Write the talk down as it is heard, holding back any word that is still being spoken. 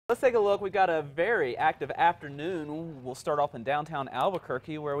Let's take a look. We've got a very active afternoon. We'll start off in downtown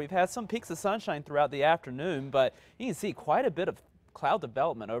Albuquerque, where we've had some peaks of sunshine throughout the afternoon, but you can see quite a bit of cloud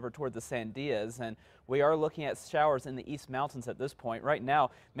development over toward the Sandias, and we are looking at showers in the East Mountains at this point. Right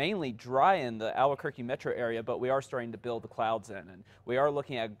now, mainly dry in the Albuquerque metro area, but we are starting to build the clouds in, and we are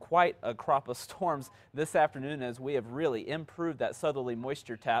looking at quite a crop of storms this afternoon as we have really improved that southerly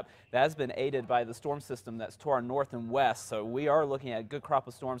moisture tap that has been aided by the storm system that's to our north and west. So we are looking at a good crop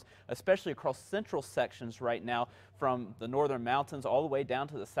of storms, especially across central sections right now, from the northern mountains all the way down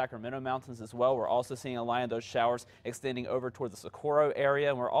to the Sacramento Mountains as well. We're also seeing a line of those showers extending over toward the Socorro area,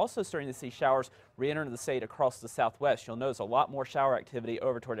 and we're also starting to see showers re-enter the state across the southwest. You'll notice a lot more shower activity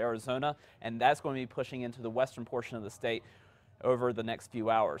over toward Arizona, and that's going to be pushing into the western portion of the state over the next few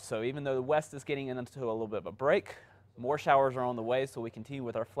hours. So even though the west is getting into a little bit of a break, more showers are on the way, so we continue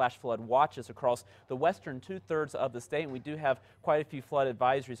with our flash flood watches across the western two-thirds of the state. And we do have quite a few flood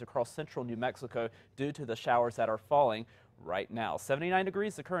advisories across central New Mexico due to the showers that are falling right now. 79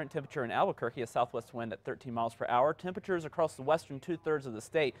 degrees the current temperature in Albuquerque, a southwest wind at 13 miles per hour. Temperatures across the western two-thirds of the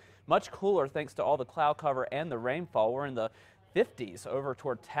state much cooler thanks to all the cloud cover and the rainfall. We're in the 50s over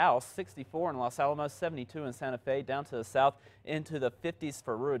toward Taos, 64 in Los Alamos, 72 in Santa Fe, down to the south into the 50s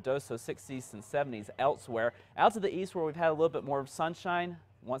for Ruidoso, 60s and 70s elsewhere. Out to the east where we've had a little bit more sunshine,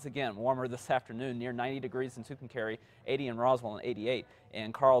 once again warmer this afternoon, near 90 degrees in Tucumcari, 80 in Roswell and 88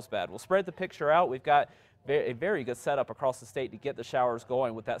 in Carlsbad. We'll spread the picture out. We've got a very good setup across the state to get the showers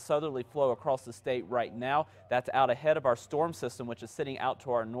going with that southerly flow across the state right now. That's out ahead of our storm system, which is sitting out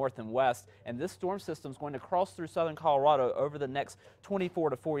to our north and west. And this storm system is going to cross through southern Colorado over the next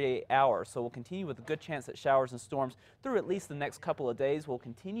 24 to 48 hours. So we'll continue with a good chance at showers and storms through at least the next couple of days. We'll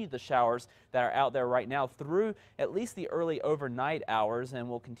continue the showers that are out there right now through at least the early overnight hours. And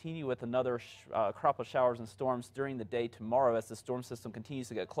we'll continue with another crop of showers and storms during the day tomorrow as the storm system continues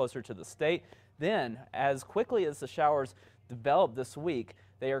to get closer to the state. Then, as quickly as the showers develop this week,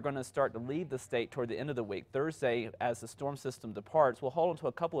 they are going to start to leave the state toward the end of the week. Thursday, as the storm system departs, we'll hold on to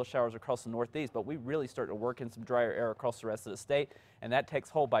a couple of showers across the northeast, but we really start to work in some drier air across the rest of the state, and that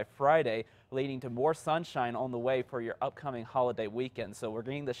takes hold by Friday, leading to more sunshine on the way for your upcoming holiday weekend. So we're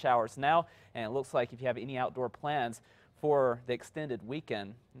getting the showers now, and it looks like if you have any outdoor plans for the extended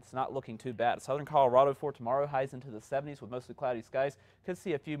weekend, it's not looking too bad. Southern Colorado for tomorrow, highs into the 70s with mostly cloudy skies. Could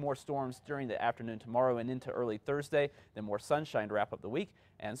see a few more storms during the afternoon tomorrow and into early Thursday, then more sunshine to wrap up the week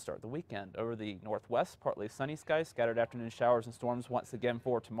and start the weekend. Over the northwest, partly sunny skies, scattered afternoon showers and storms once again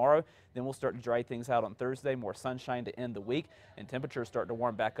for tomorrow. Then we'll start to dry things out on Thursday, more sunshine to end the week, and temperatures start to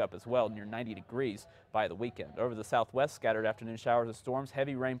warm back up as well, near 90 degrees by the weekend. Over the southwest, scattered afternoon showers and storms,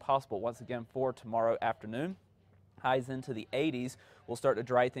 heavy rain possible once again for tomorrow afternoon. Highs into the 80s. We'll start to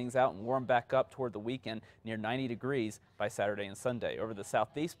dry things out and warm back up toward the weekend, near 90 degrees by Saturday and Sunday. Over the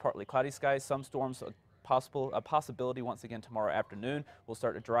southeast, partly cloudy skies, some storms a possibility once again tomorrow afternoon. We'll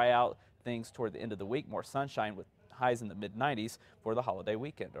start to dry out things toward the end of the week, more sunshine with highs in the mid-90s for the holiday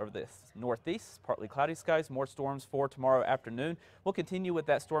weekend. Over the northeast, partly cloudy skies, more storms for tomorrow afternoon. We'll continue with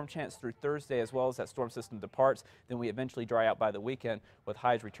that storm chance through Thursday as well as that storm system departs. Then we eventually dry out by the weekend with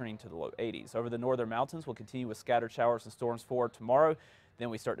highs returning to the low 80s. Over the northern mountains, we'll continue with scattered showers and storms for tomorrow. Then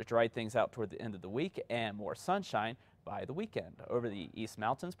we start to dry things out toward the end of the week and more sunshine by the weekend. Over the East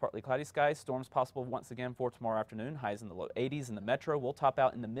Mountains, partly cloudy skies, storms possible once again for tomorrow afternoon, highs in the low 80s. In the metro, we'll top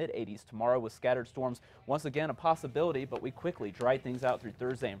out in the mid 80s tomorrow with scattered storms once again a possibility, but we quickly dry things out through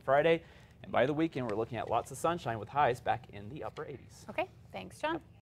Thursday and Friday. And by the weekend, we're looking at lots of sunshine with highs back in the upper 80s. Okay, thanks, John.